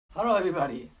Hello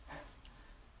everybody.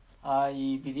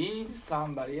 I believe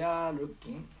somebody are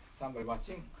looking, somebody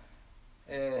watching.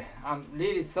 I'm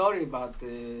really sorry about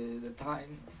the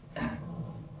time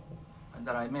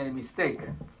that I made a mistake.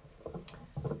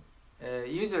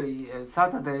 Usually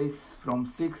Saturdays from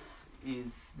 6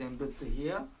 is Denbutsu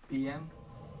here, PM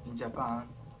in Japan,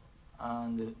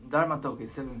 and Dharma talk is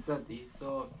 7:30,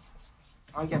 so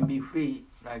I can be free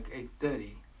like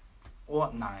 8:30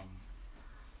 or 9.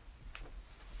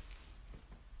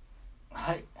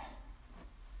 はい。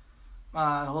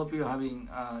I hope you having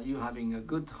a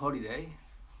good holiday.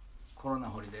 Corona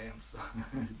holiday. I'm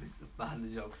sorry. This is a bad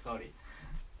joke. Sorry.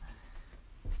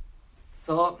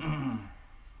 So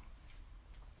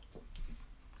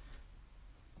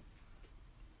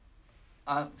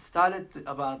I started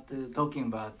about talking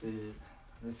about the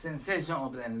sensation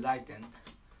of the enlightened,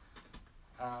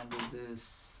 and there's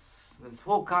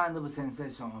 4 kinds of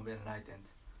sensation of enlightened.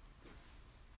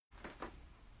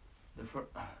 The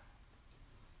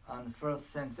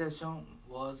first sensation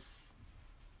was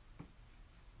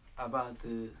about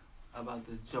the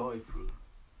joyful,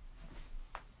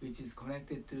 which is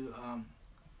connected to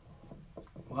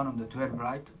one of the 12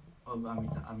 rights of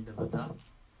Amida Buddha,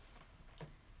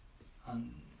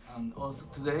 and also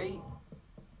today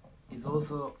is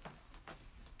also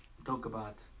talk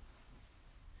about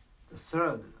the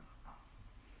third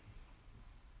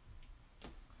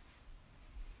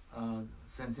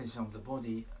sensation of the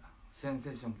body,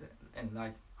 sensation of the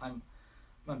enlightened.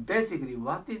 Basically,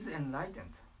 what is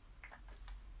enlightened?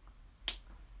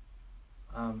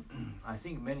 I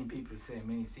think many people say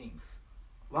many things.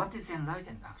 What is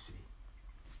enlightened actually?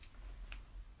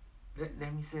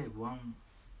 Let me say with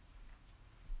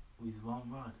one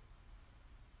word.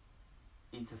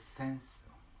 It's a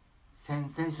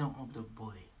sensation of the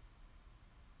body.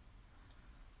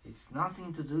 It's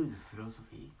nothing to do with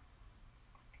philosophy.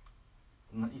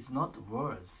 It's not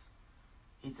words.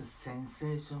 It's a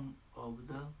sensation of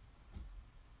the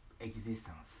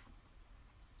existence.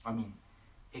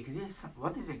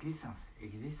 What is existence?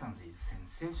 Existence is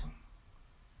sensation.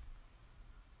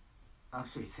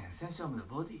 Actually, sensation of the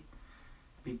body.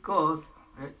 Because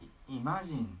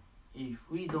imagine if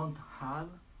we don't have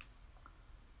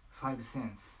 5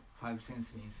 senses. 5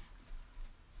 senses means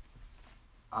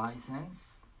eye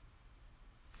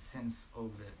sense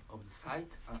of the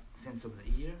sight, sense of the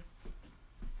ear,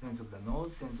 sense of the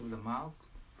nose, sense of the mouth,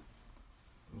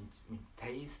 means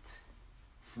taste,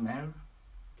 smell,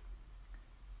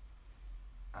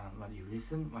 and what you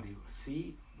listen, what you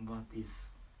see, what is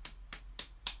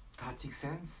touching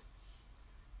sense.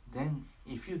 Then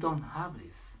if you don't have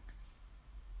this,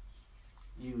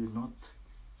 you will not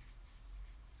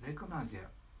recognize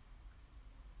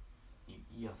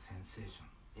your sensation,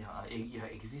 your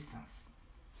existence.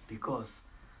 Because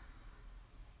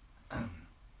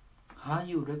how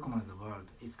you recognize the world,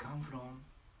 it's come from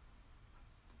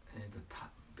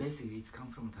basically it's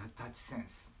come from the touch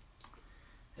sense.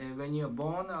 When you're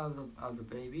born as a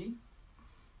baby,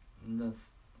 the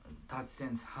touch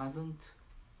sense hasn't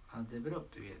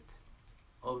developed yet.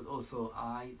 Also,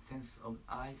 eye sense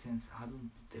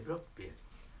hasn't developed yet.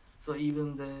 So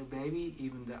even the baby,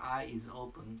 even the eye is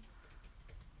open,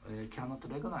 cannot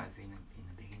recognize in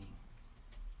the beginning.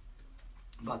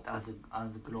 But as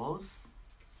it grows,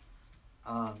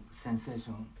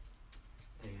 sensation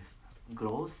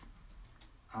grows,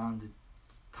 and the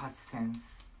touch sense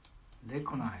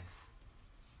recognize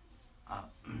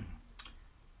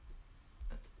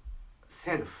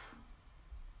self,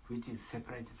 which is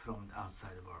separated from the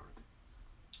outside world.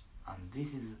 And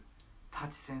this is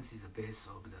touch sense is the base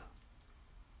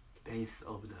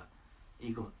of the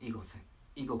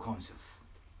ego conscious.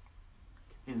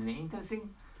 Isn't it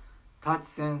interesting? Touch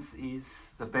sense is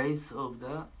the base of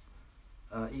the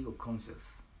ego conscious.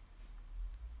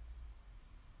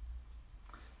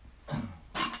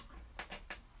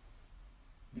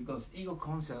 Because ego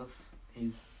conscious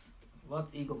is what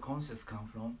ego conscious come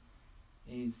from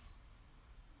is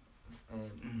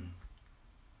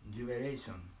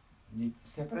duration, the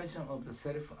separation of the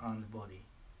self and body.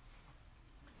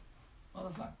 和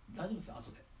田さん、大丈夫ですか？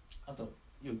後で。あと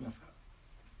読みますから。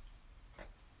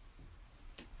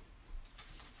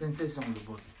Sensation of the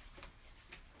body.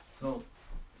 So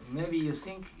maybe you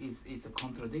think it's a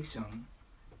contradiction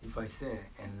if I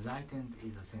say enlightened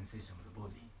is a sensation of the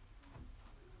body,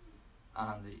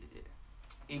 and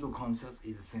ego conscious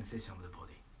is a sensation of the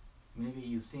body. Maybe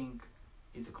you think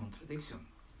it's a contradiction,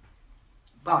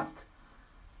 but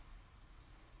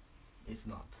it's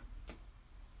not.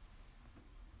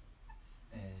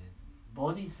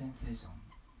 Body sensation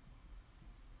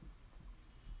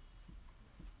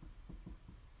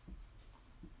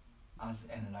as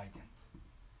enlightened.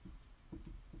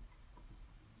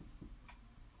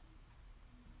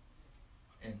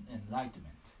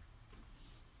 Enlightenment.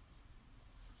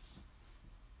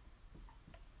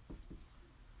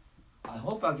 I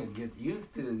hope I can get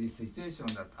used to this situation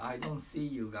that I don't see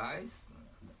you guys.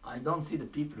 I don't see the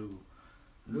people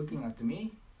looking at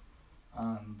me,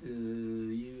 and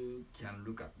you can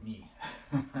look at me.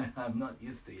 I'm not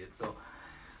used to it, so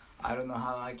I don't know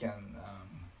how I can.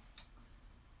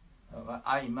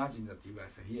 I imagine that you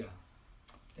guys are here.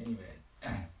 Anyway,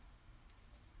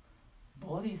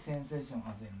 body sensation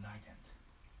as enlightened.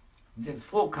 There's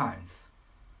 4 kinds,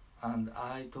 and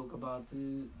I talk about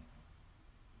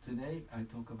today. I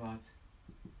talk about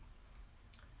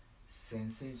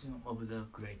sensation of the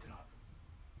great love.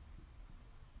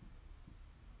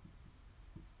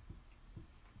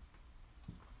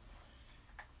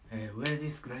 Where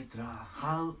this great love,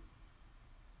 how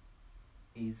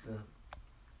is the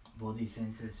body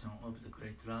sensation of the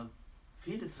great love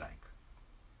feels like,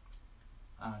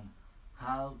 and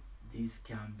how this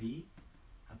can be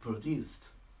produced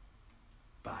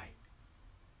by,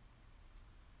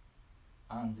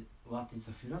 and what is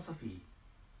the philosophy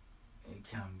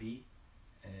can be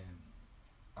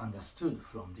understood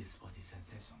from this body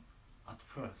sensation at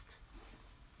first.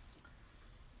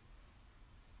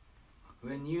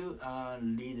 When you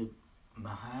read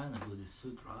Mahayana Buddhist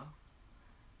Sutra,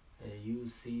 you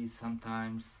see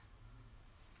sometimes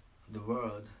the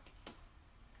word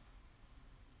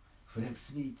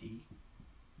flexibility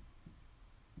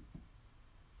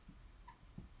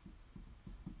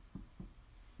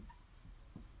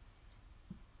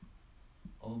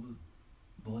of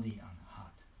body and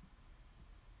heart.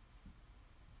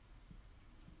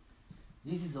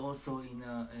 This is also in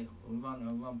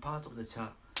one part of the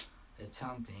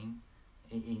chanting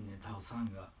in Tao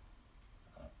Sangha,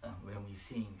 when we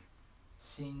sing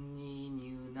Shin ni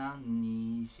nyu nan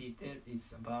ni shite.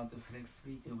 It's about the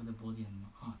flexibility of the body and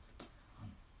heart.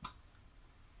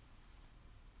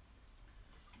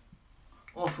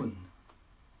 Often,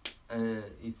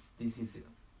 this is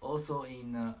also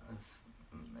in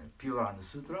Pure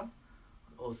Sutra,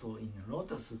 also in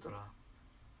Lotus Sutra.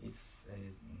 It's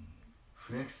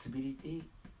flexibility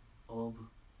of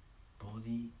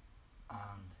body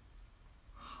and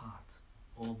heart,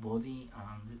 or body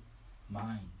and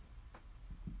mind.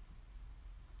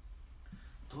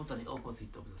 Totally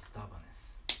opposite of the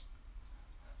stubbornness.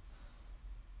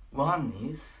 One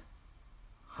is,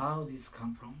 how this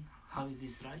come from? How is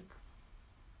this like?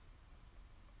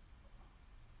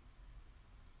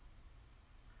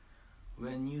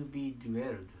 When you be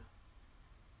dwelled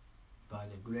by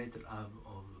the great love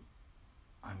of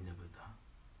Amida Buddha,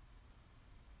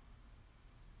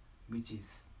 which is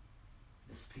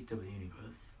the spirit of the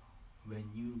universe, when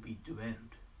you be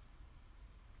dwelled,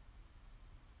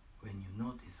 when you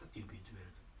notice that you be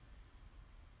dwelled,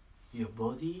 your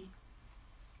body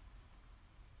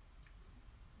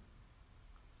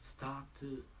start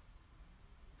to,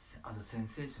 as a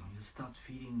sensation, you start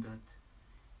feeling that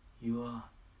you are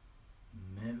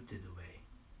melted away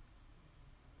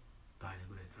by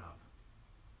the great love.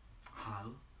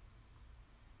 How?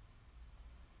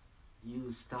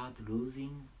 You start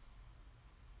losing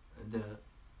the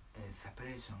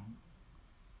separation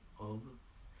of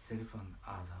self and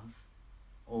others,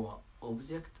 or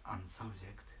object and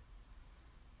subject.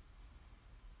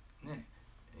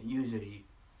 Usually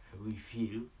we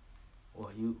feel,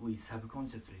 or we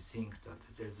subconsciously think that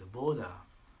there's a border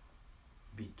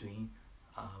between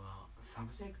our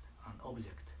subject and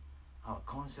object, our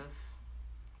conscious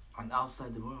and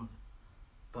outside the world.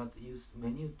 But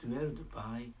when you dwelled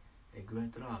by a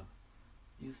great love,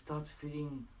 you start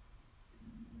feeling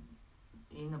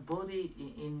in a body,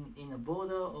 in a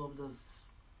border of the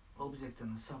object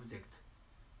and subject.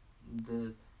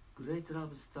 The great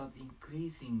love start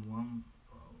increasing one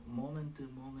moment to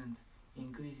moment,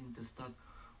 increasing to start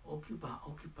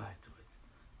occupied to it,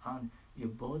 and your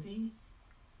body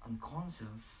and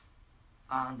conscious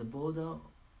and the border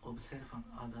of self and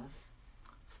others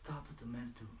start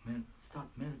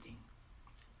melting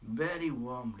very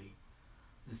warmly.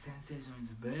 The sensation is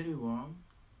very warm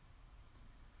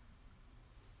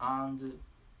and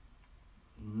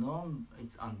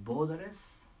it's borderless,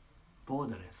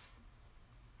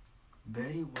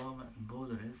 very warm and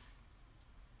borderless,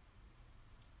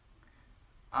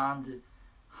 and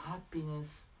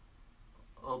happiness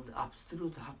of the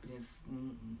absolute happiness,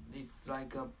 it's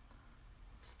like a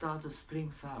start to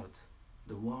springs out,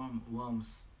 the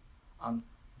warmth, and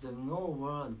there's no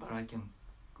word but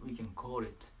we can call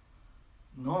it,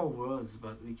 no words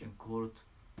but we can call it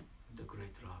the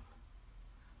great love.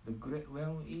 the great,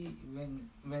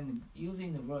 when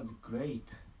using the word great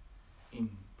in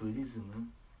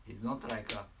Buddhism is not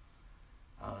like a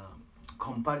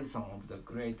comparison of the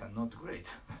great and not great,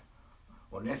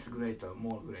 or less great or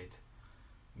more great.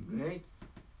 Great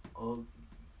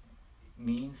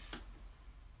means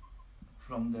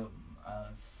from the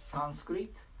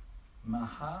Sanskrit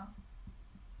Maha.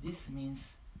 This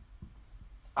means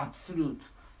absolute.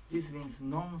 This means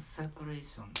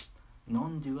non-separation,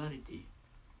 non-duality,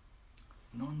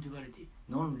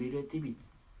 non-relativity.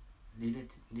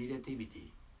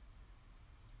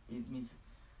 It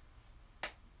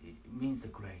means the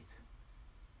great.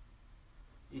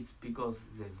 It's because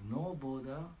there's no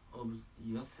border of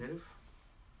yourself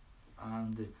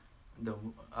and the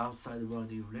outside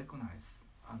world you recognize,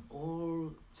 and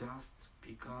all just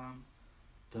become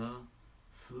the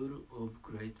full of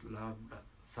great love,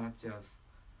 such as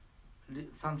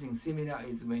something similar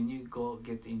is when you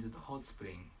get into the hot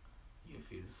spring. You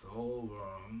feel so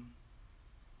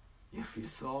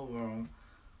warm,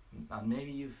 and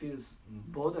maybe you feel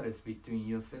borderless between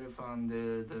yourself and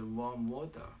the warm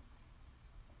water.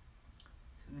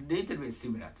 Little bit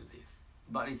similar to this,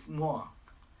 but it's more,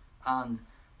 and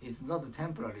it's not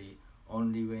temporary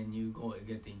only when you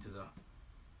get into the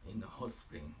hot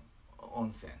spring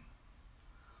onsen.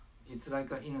 It's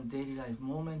like in a daily life,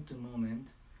 moment to moment,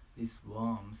 this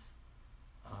warmth,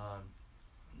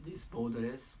 this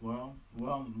borderless, warm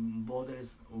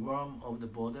of the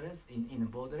borderless, in a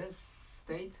borderless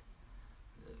state,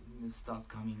 start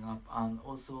coming up, and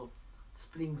also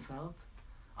springs out,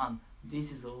 and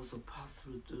this is also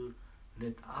possible to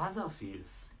let other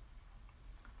feels.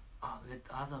 Let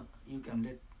other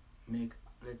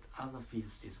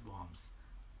feels this warmth,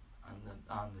 and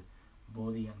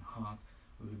body and heart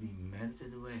will be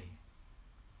melted away.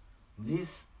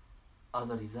 This, as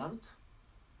a result,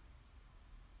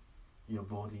 your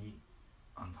body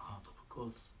and heart, of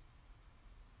course,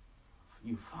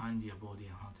 you find your body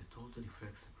and heart totally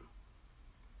flexible.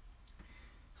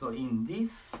 So in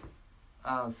this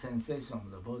sensation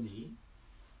of the body,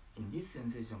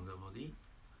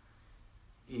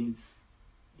 is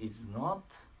not,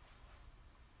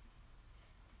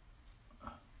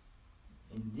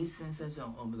 in this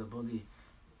sensation of the body,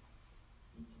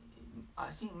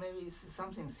 I think maybe it's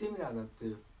something similar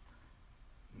that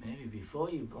maybe before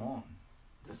you born,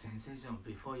 the sensation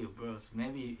before your birth,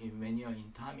 maybe when you're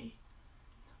in tummy.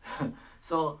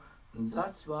 So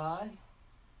that's why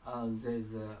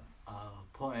there's a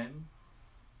poem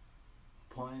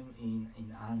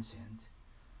in ancient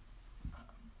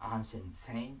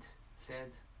saint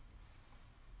said,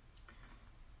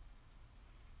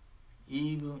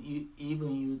 even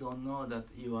you don't know that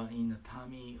you are in the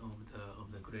tummy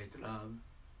of the great love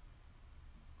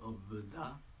of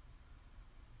Buddha.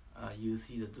 You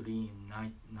see the dream,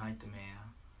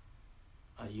 nightmare.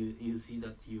 You see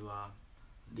that you are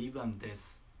live and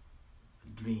death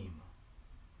dream.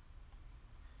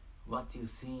 What you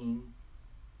see,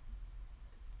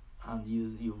 and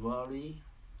you worry,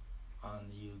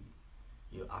 and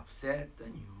you upset,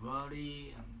 and you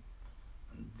worry, and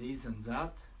this and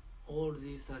that. All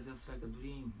these are just like a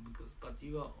dream, but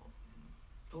you are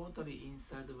totally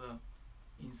inside of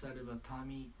a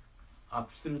tummy,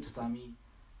 absolute tummy.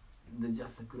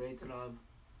 Just a great love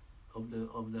of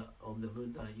the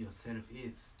Buddha yourself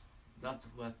is. That's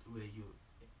where you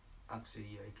actually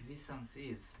your existence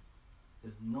is.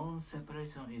 The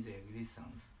non-separation is the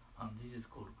existence, and this is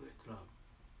called great love.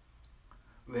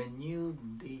 When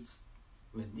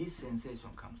this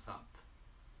sensation comes up,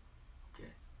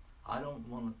 okay, I don't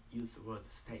want to use the word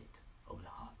state of the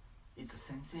heart. It's a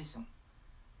sensation.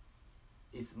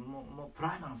 It's more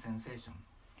primal sensation.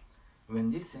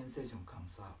 When this sensation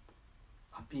comes up,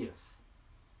 appears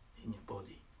in your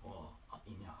body or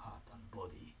in your heart and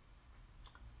body.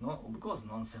 No, of course,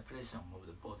 non-separation of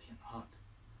the body and heart.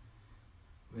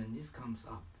 When this comes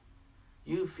up,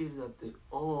 you feel that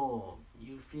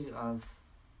you feel as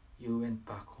you went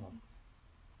back home.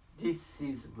 This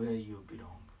is where you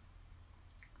belong.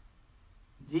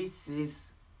 This is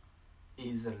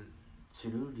a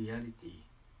true reality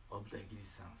of the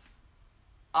existence.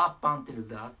 Up until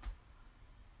that,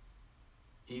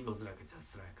 it was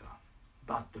just like a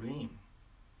bad dream.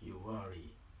 You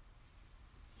worry,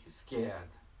 you're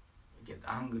scared, you get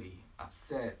angry,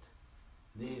 upset,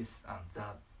 this and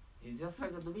that. It's just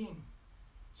like a dream.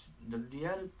 The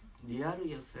real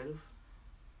yourself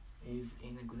is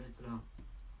in a great love.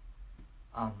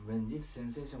 And when this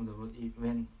sensation,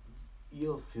 when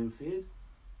you're fulfilled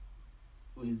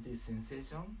with this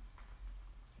sensation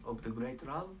of the great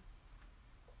love,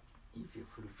 if you're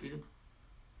fulfilled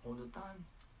all the time,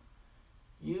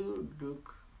 you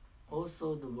look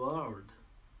also the world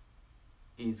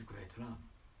is great love.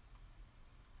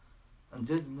 And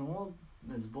there's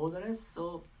borderless,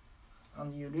 so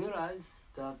and you realize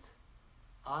that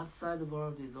outside the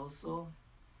world is also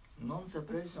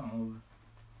non-separation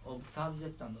of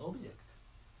subject and object.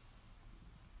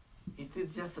 It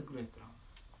is just a great love.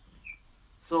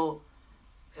 So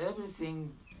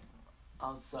everything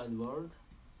outside world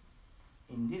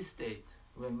in this state,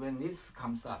 when this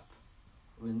comes up,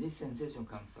 when this sensation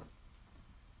comes up,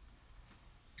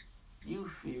 you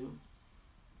feel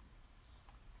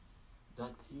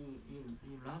that you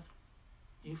love,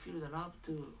 you feel the love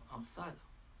to outside,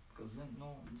 because then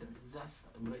just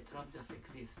great love just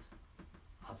exists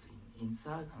as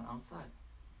inside and outside.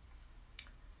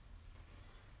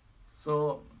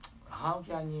 So how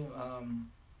can you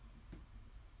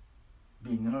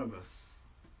be nervous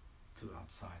to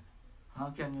outside? How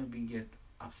can you get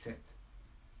upset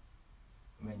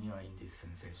when you are in this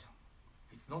sensation?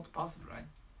 It's not possible, right?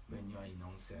 When you are in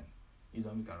onsen, you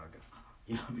don't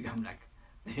become like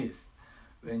this.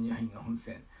 When you are in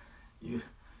onsen, you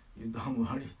don't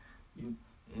worry. You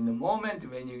in the moment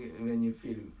when you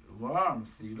feel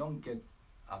warmth, you don't get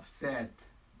upset.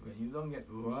 When you don't get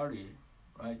worried,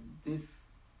 right? This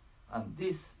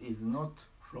is not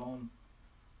from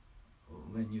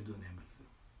when you do Nembutsu.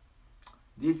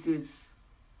 This is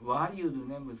while you do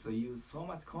Nembutsu, you so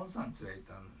much concentrate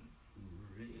and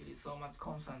really so much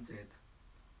concentrate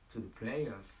to the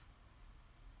prayers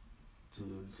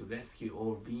to rescue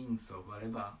all beings or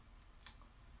whatever.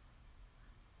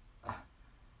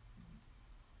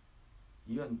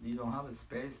 You don't have a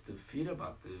space to feel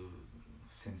about the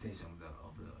sensation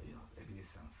of the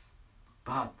existence.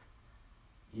 But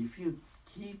if you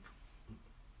keep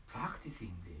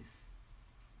practicing this,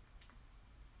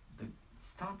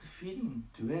 start feeling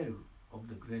dwell of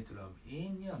the great love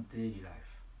in your daily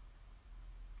life.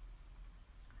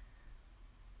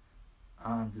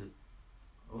 And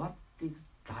what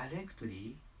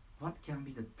can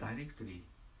be the directly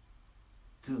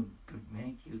to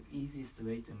make you, easiest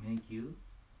way to make you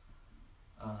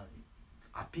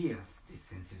appears this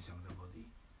sensation of the body.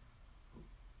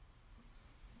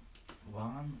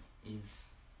 One is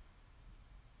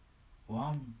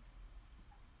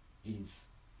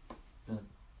the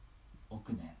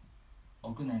okunen.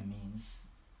 Okunen means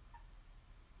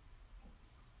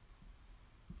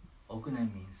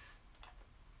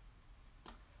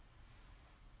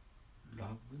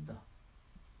love Buddha.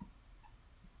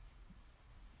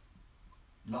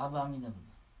 Love Amida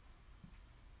Buddha.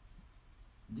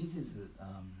 This is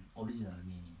original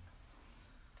meaning.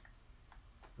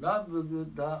 Love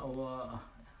Buddha or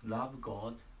love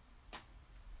God.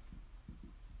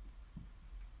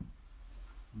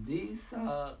 These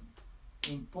are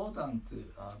important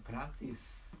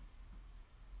practice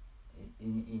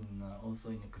in also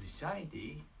in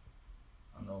Christianity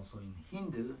and also in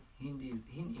Hindu.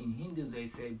 In Hindu they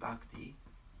say bhakti,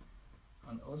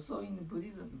 and also in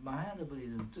Buddhism, Mahayana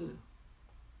Buddhism too.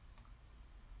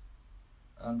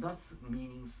 And that's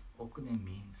meanings okunen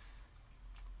means.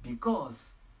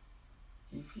 Because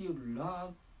if you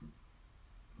love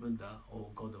Buddha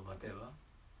or God or whatever,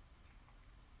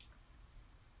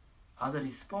 as a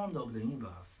response of the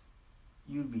universe,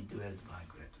 you'll be dwelled by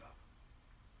great love.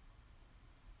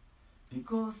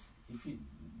 Because if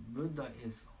Buddha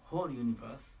is whole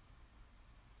universe,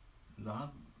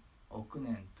 love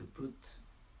okunen to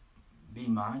be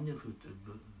mindful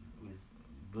with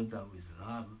Buddha with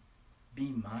love. Be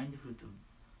mindful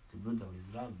to Buddha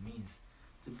with love means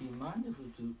to be mindful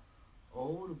to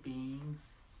all beings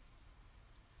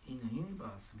in the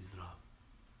universe with love.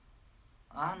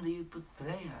 And you put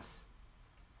prayers.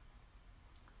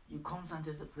 You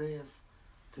concentrate the prayers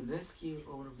to rescue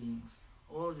all beings,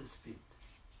 all the spirit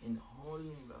in the whole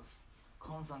universe.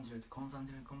 Concentrate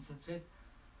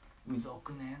with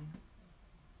okunen.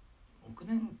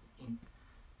 Okunen in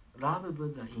love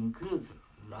Buddha includes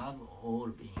love all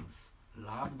beings,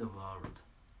 love the world.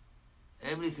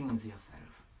 Everything is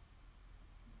yourself.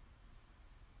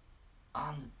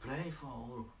 And pray for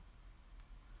all.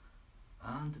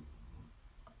 And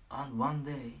one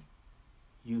day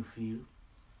you feel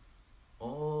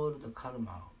all the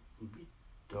karma will be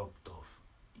dropped off.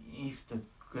 If the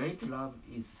great love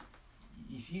is,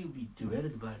 if you be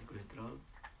dwelled by the great love,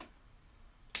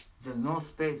 there's no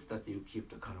space that you keep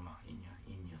the karma in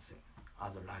yourself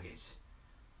as a luggage.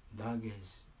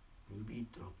 Luggage will be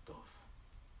dropped off.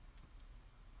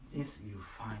 This you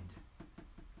find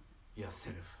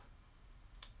yourself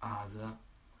as a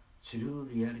true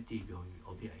reality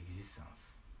of your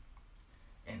existence.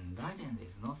 Enlightenment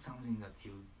is not something that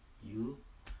you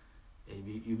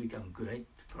become great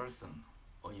person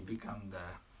or you become the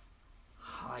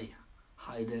high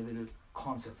level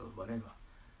conscious of whatever.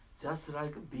 Just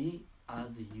like be as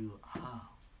you are.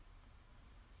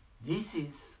 This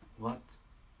is what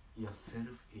your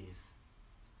self is.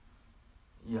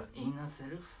 Your inner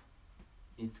self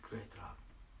is great love.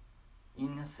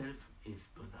 Inner self is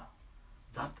Buddha.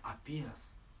 That appears,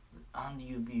 and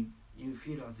you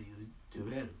feel as you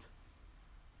dwelled.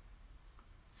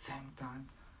 Same time,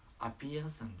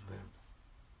 appears and dwelled.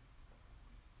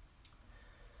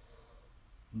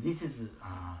 This is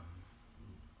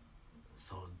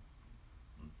so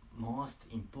most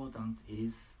important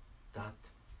is that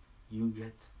you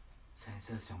get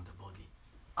sensation of the body.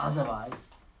 Otherwise,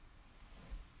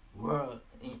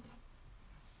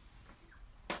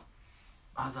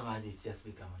 otherwise it's just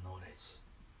become knowledge.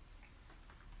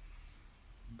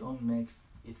 Don't make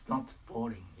it's not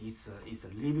boring. It's a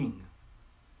living.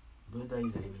 Buddha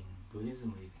is living.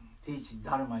 Buddhism is living. Teach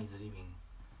Dharma is living.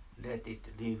 Let it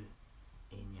live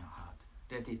in your heart.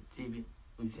 Let it live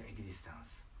with your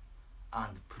existence,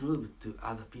 and prove to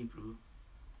other people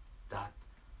that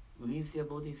with your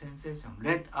body sensation,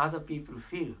 let other people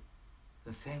feel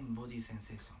the same body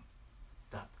sensation,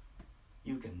 that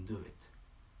you can do it.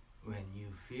 When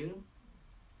you feel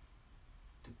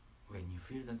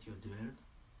that you're dwelled,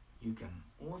 you can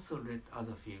also let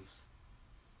other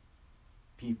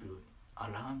people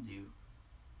around you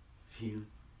feel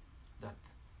that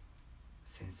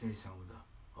sensation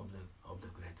of the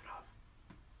great love.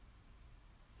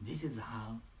 This is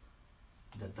how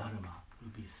the Dharma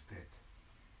will be spread.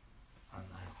 And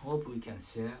I hope we can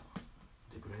share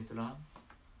the great love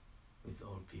with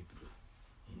all people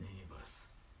in the universe.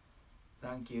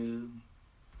 Thank you.